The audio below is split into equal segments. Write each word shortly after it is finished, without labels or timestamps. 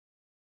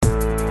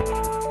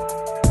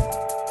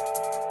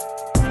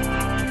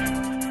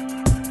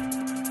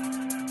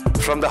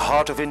From the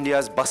heart of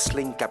India's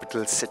bustling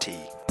capital city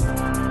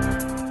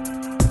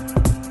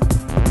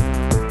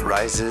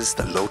rises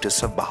the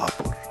Lotus of Bahai.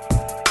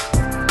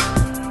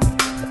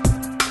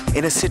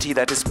 In a city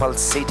that is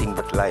pulsating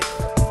with life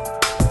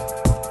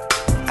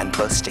and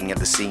bursting at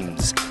the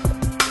seams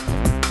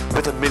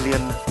with a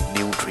million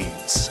new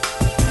dreams.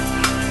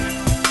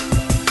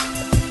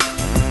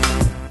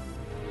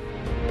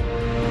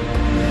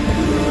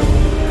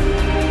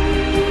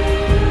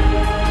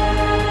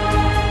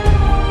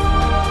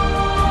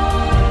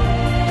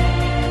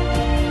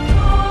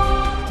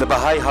 The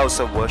Bahai house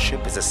of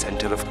worship is a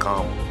center of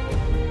calm,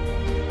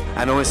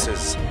 an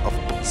oasis of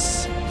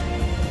peace,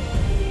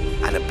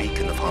 and a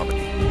beacon of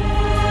harmony.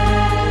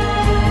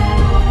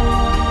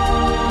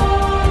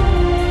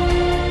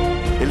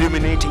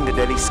 Illuminating the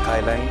Delhi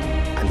skyline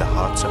and the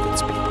hearts of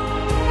its people.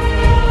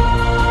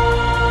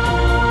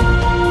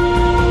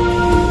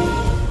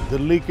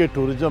 Delhi के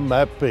tourism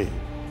map पे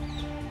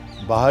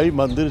बहाई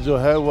मंदिर जो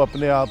है वो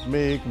अपने आप में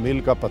एक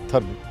मील का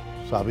पत्थर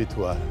साबित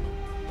हुआ है,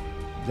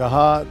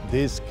 जहां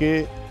देश के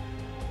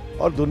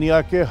और दुनिया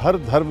के हर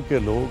धर्म के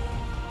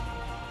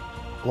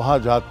लोग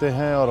वहां जाते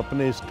हैं और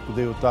अपने इष्ट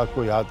देवता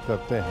को याद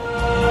करते हैं।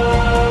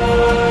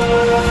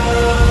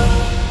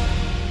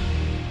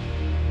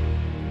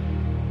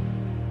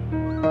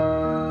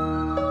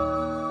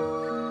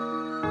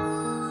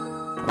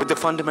 With the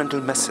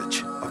fundamental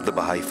message of the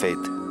Bahai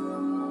faith,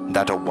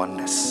 that of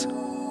oneness,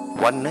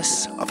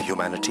 oneness of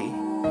humanity,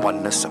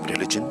 oneness of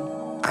religion,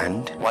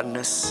 and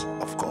oneness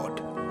of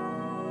God.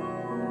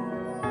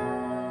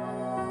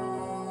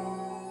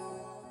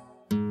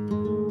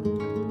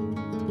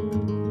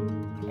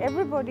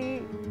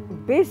 Everybody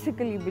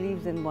basically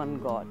believes in one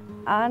God,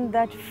 and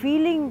that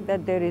feeling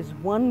that there is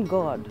one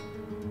God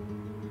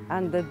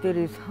and that there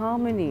is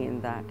harmony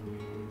in that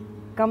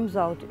comes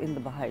out in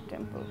the Bahai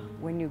temple.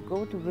 When you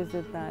go to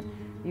visit that,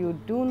 you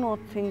do not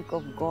think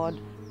of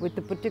God with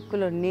a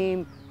particular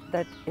name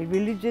that a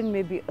religion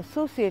may be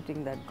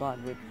associating that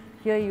God with.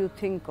 Here you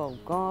think of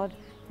God,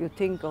 you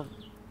think of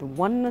the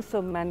oneness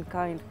of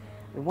mankind,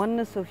 the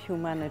oneness of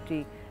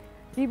humanity.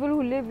 People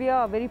who live here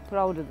are very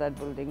proud of that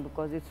building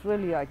because it's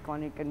really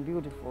iconic and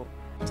beautiful.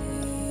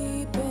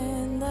 Deep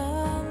in the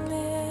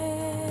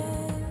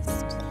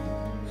mist,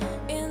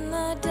 in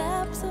the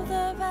depths of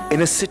the valley.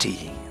 In a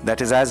city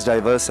that is as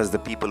diverse as the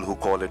people who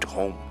call it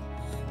home,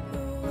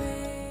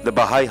 the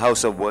Bahai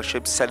house of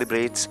worship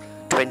celebrates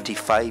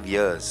 25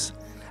 years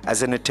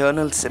as an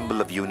eternal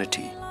symbol of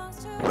unity,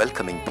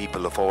 welcoming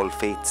people of all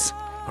faiths,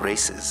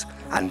 races,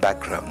 and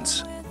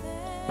backgrounds,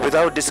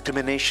 without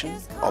discrimination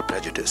or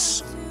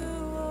prejudice.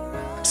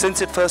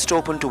 Since it first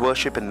opened to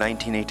worship in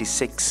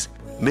 1986,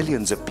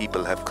 millions of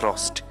people have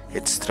crossed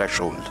its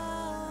threshold.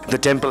 The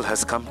temple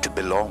has come to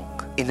belong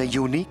in a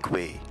unique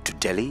way to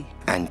Delhi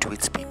and to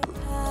its people.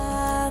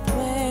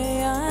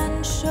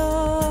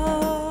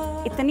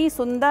 इतनी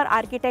सुंदर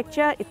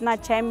architecture, इतना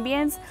अच्छा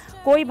ambience,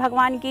 कोई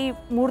भगवान की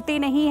मूर्ति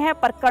नहीं है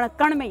पर कण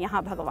कण में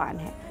यहाँ भगवान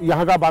है।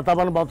 यहाँ का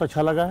वातावरण बहुत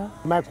अच्छा लगा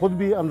है। मैं खुद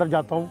भी अंदर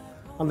जाता हूँ,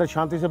 अंदर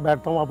शांति से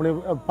बैठता हूँ, अपने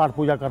पाठ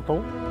पूजा करता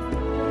हूँ।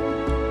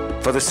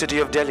 For the city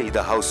of Delhi,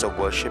 the house of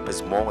worship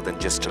is more than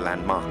just a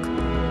landmark.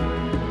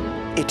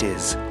 It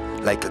is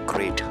like a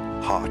great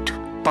heart,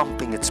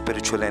 pumping its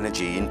spiritual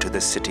energy into the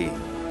city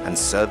and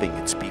serving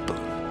its people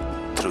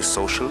through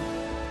social,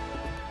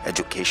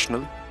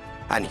 educational,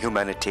 and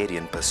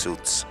humanitarian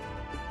pursuits.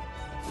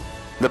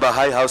 The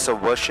Bahai house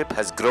of worship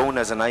has grown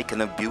as an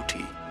icon of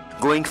beauty,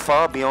 going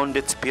far beyond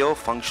its pure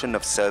function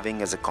of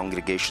serving as a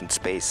congregation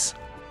space.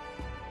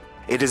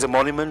 It is a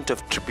monument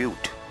of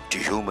tribute to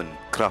human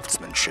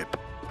craftsmanship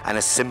and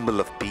a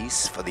symbol of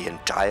peace for the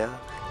entire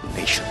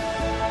nation.